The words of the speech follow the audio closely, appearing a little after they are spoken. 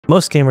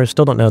Most gamers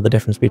still don't know the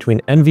difference between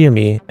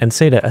NVMe and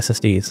SATA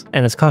SSDs,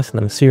 and it's costing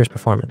them serious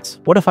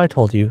performance. What if I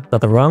told you that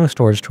the wrong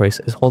storage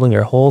choice is holding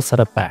your whole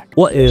setup back?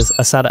 What is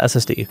a SATA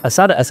SSD? A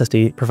SATA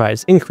SSD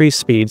provides increased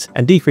speeds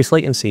and decreased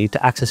latency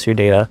to access your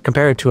data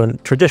compared to a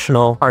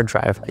traditional hard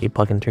drive that you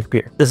plug into your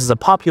computer. This is a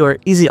popular,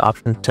 easy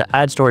option to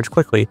add storage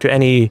quickly to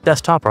any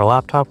desktop or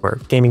laptop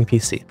or gaming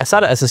PC. A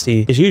SATA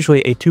SSD is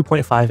usually a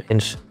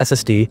 2.5-inch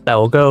SSD that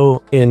will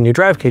go in your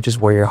drive cages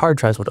where your hard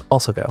drives would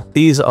also go.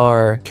 These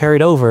are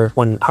carried over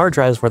when hard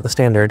drives were the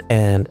standard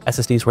and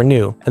SSDs were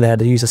new, and they had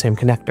to use the same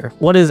connector.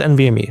 What is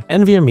NVMe?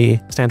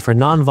 NVMe stands for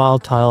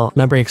Non-Volatile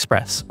Memory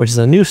Express, which is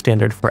a new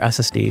standard for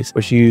SSDs,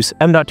 which use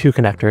M.2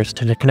 connectors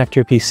to connect to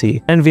your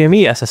PC.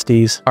 NVMe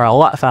SSDs are a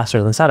lot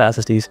faster than SATA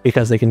SSDs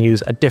because they can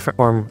use a different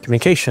form of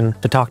communication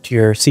to talk to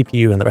your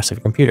CPU and the rest of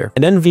your computer.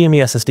 An NVMe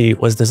SSD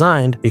was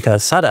designed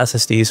because SATA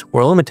SSDs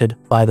were limited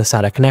by the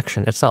SATA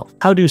connection itself.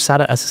 How do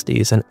SATA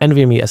SSDs and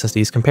NVMe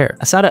SSDs compare?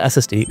 A SATA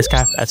SSD is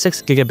capped at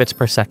 6 gigabits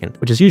per second,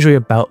 which is usually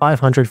about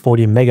 540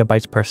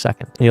 megabytes per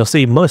second. And you'll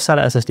see most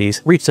SATA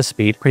SSDs reach this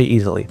speed pretty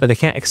easily, but they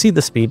can't exceed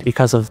the speed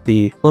because of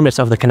the limits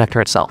of the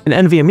connector itself. An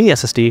NVMe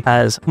SSD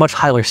has much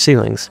higher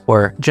ceilings,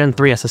 where Gen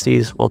 3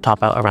 SSDs will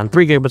top out around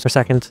 3 gigabits per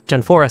second,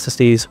 Gen 4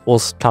 SSDs will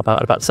top out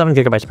at about 7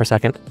 gigabytes per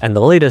second, and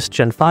the latest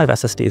Gen 5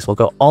 SSDs will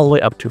go all the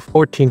way up to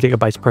 14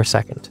 gigabytes per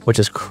second, which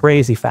is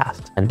crazy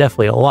fast, and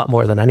definitely a lot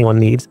more than anyone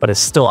needs, but it's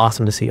still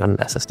awesome to see on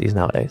SSDs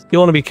nowadays.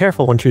 You'll want to be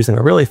careful when choosing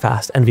a really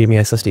fast NVMe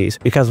SSDs,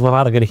 because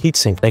without a good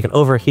heatsink, they can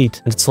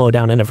overheat and slow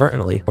down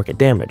inadvertently or get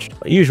damaged.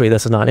 But usually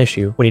this is not an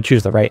issue when you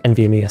choose the right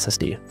NVMe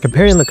SSD.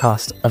 Comparing the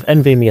cost of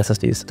NVMe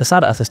SSDs to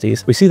SATA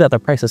SSDs, we see that their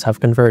prices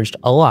have converged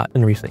a lot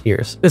in recent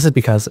years. This is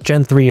because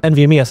Gen 3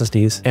 NVMe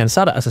SSDs and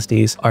SATA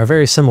SSDs are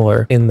very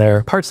similar in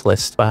their parts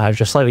list, but have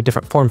just slightly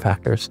different form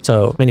factors,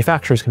 so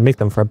manufacturers can make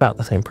them for about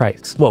the same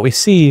price. What we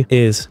see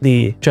is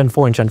the Gen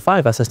 4 and Gen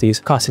 5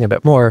 SSDs costing a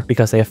bit more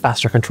because they have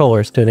faster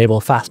controllers to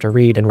enable faster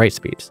read and write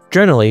speeds.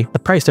 Generally, the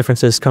price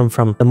differences come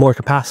from the more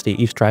capacity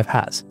each drive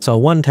has. So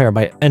 1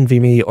 terabyte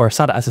NVMe or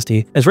SATA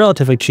SSD is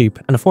relatively cheap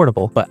and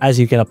affordable, but as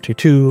you get up to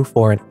 2,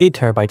 4, and 8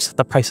 terabytes,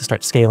 the prices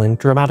start scaling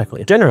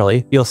dramatically.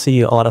 Generally, you'll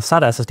see a lot of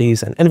SATA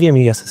SSDs and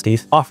NVMe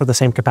SSDs offer the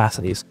same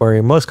capacities,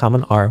 where most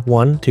common are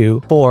 1,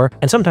 2, 4,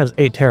 and sometimes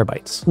 8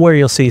 terabytes. Where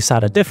you'll see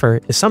SATA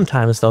differ is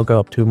sometimes they'll go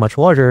up to much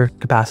larger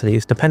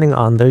capacities depending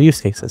on their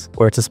use cases,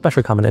 where it's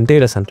especially common in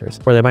data centers,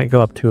 where they might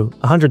go up to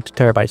 100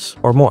 terabytes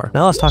or more.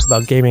 Now let's talk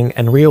about gaming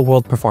and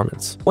real-world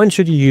performance. When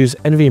should you use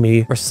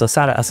NVMe versus a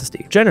SATA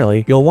SSD?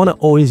 Generally, you'll want to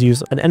always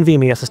use an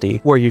NVMe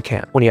SSD where you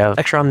can, when you have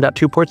extra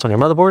M.2 ports on your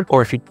motherboard,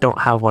 or if you don't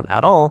have one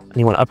at all and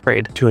you want to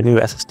upgrade to a new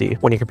SSD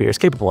when your computer is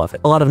capable of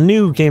it. A lot of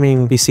new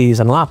gaming PCs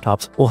and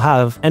laptops will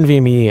have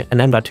NVMe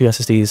and M.2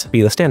 SSDs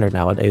be the standard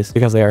nowadays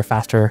because they are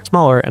faster,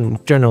 smaller,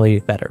 and generally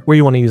better. Where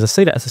you want to use a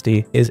SATA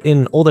SSD is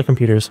in older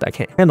computers that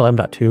can't handle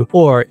M.2,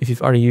 or if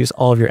you've already used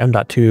all of your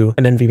M.2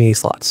 and NVMe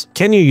slots.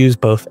 Can you use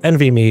both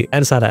NVMe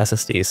and SATA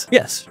SSDs?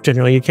 Yes,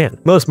 generally you can.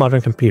 Most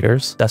modern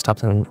computers,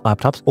 desktops and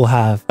laptops, will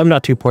have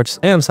M.2 ports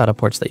and SATA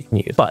ports that you can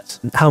use, but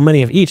how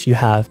many of each you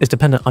have is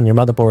dependent on your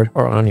motherboard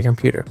or on your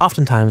computer.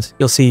 Oftentimes,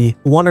 you'll see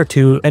 1 or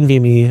 2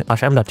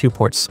 NVMe/M.2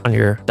 ports on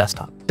your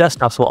desktop.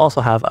 Desktops will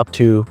also have up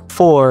to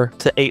 4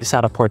 to 8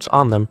 SATA ports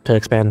on them to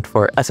expand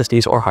for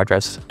SSDs or hard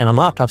drives. And on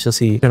laptops, you'll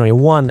see generally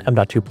 1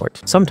 M.2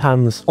 port.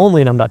 Sometimes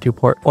only an M.2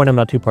 port or an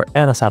M.2 port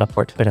and a SATA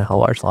port, depending on how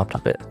large the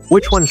laptop is.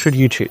 Which one should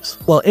you choose?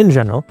 Well, in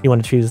general, you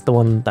want to choose the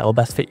one that will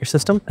best fit your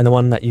system and the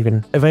one that you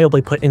can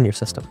availably put in your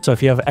system. So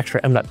if you have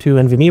extra M.2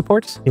 NVMe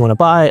ports, you want to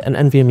buy an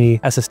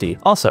NVMe SSD.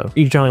 Also,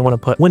 you generally want to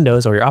put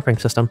Windows or your operating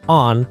system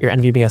on your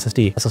NVMe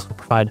SSD, as this will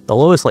provide the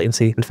lowest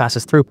latency and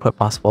fastest throughput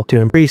possible to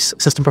increase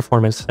system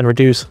performance and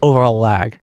reduce overall lag.